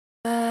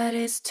But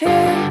it's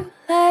too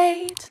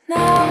late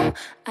now.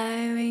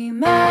 I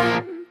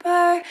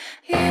remember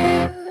you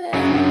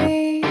and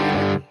me,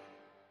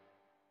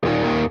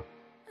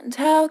 and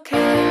how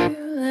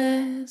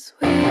careless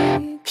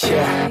we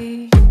could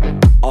be.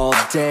 All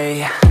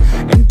day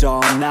and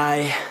all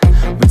night,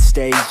 we'd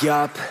stay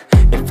up,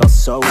 it felt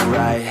so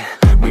right.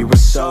 We were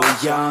so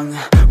young,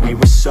 we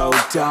were so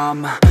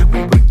dumb.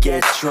 We would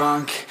get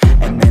drunk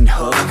and then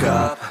hook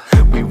up.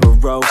 We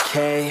were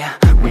okay,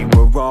 we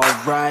were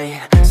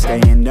alright,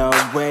 staying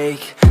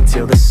awake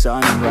till the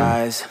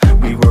sunrise.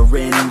 We were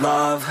in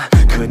love,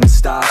 couldn't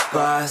stop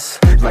us,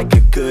 like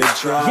a good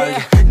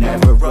drug,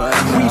 never run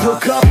off. We'd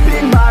hook up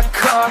in my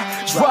car,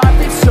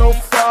 drive it so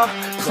far,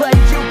 play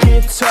your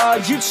guitar,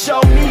 you'd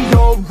show me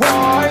your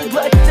art.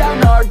 Let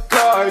down our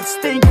guards,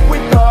 think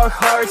with our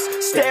hearts,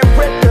 stare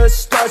at the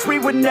stars. We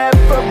were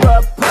never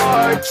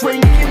apart,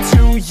 drinking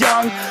too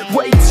young,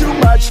 way too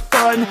much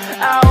fun,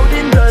 out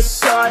in the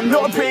sun,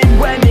 open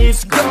when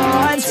it's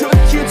gone. Took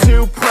you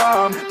to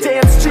prom,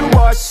 dance to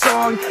our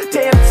song,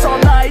 dance all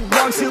night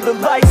long till the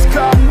lights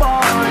come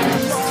on.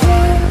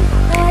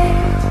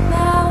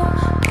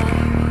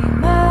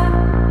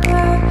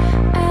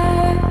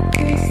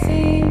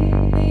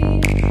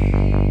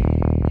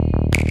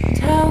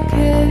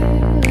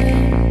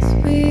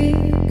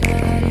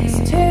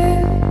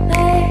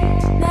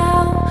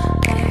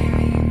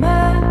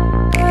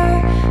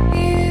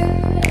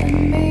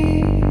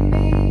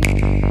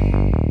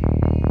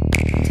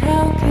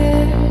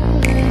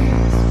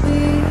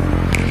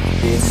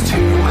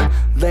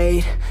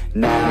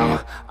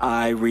 Now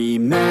I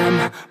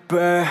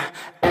remember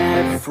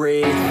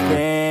everything,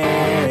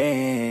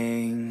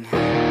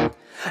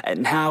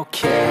 and how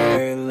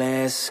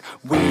careless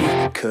we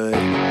could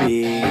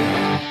be,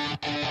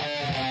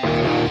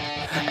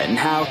 and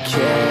how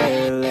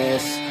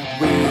careless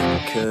we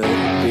could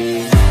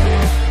be,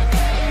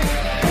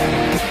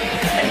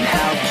 and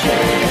how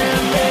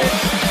careless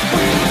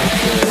we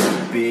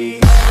could be.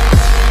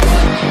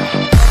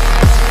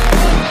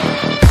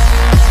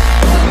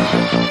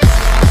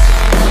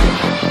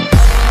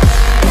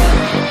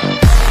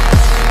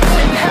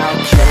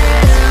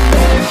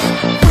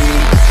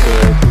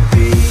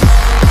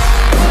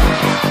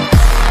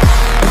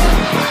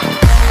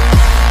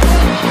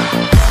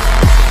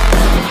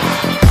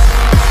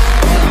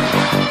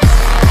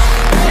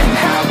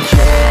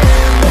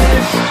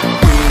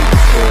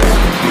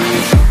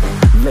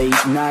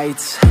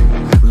 Nights,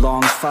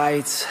 long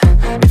fights,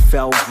 it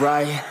felt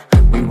right,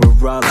 we were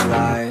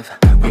alive.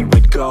 We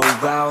would go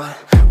out,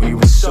 we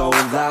were so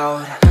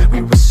loud,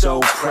 we were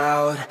so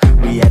proud,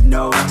 we had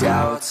no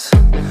doubts.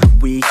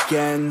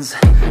 Weekends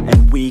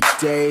and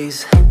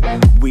weekdays,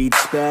 we'd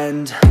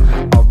spend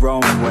our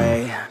own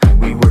way.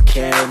 We were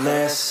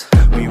careless,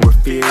 we were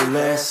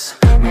fearless,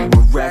 we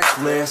were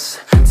reckless,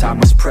 time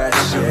was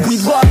precious. We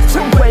loved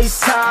to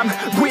waste time,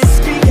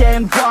 whiskey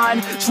and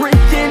wine,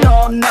 drinking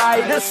all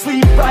night,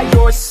 asleep by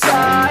your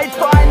side.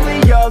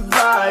 Finally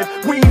alive,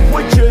 we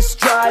would just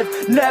drive,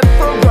 never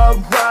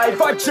arrive.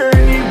 Our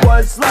journey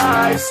was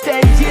live,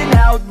 staying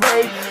out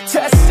late,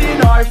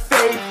 testing our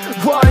fate,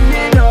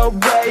 running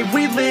away.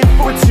 We live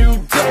for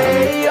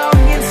today, young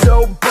and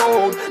so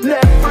bold,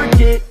 never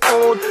get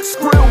old.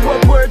 Screw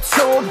what we're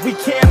told, we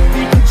can't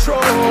be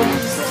controlled.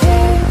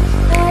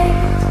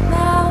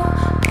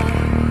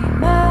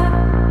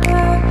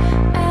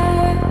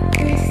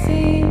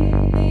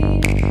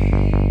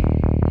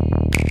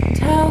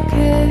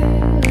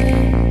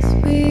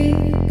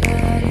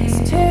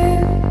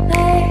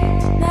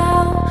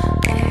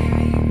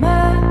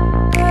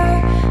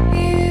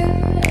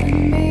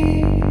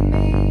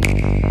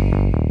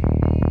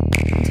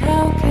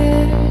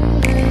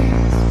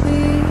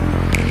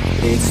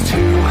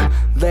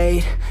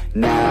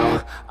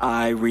 Now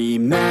I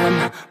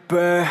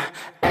remember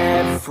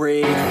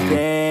everything,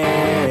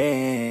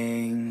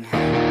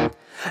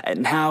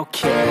 and how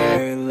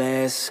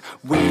careless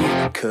we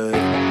could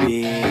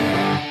be,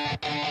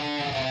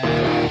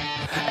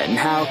 and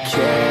how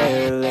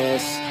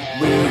careless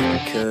we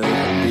could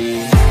be.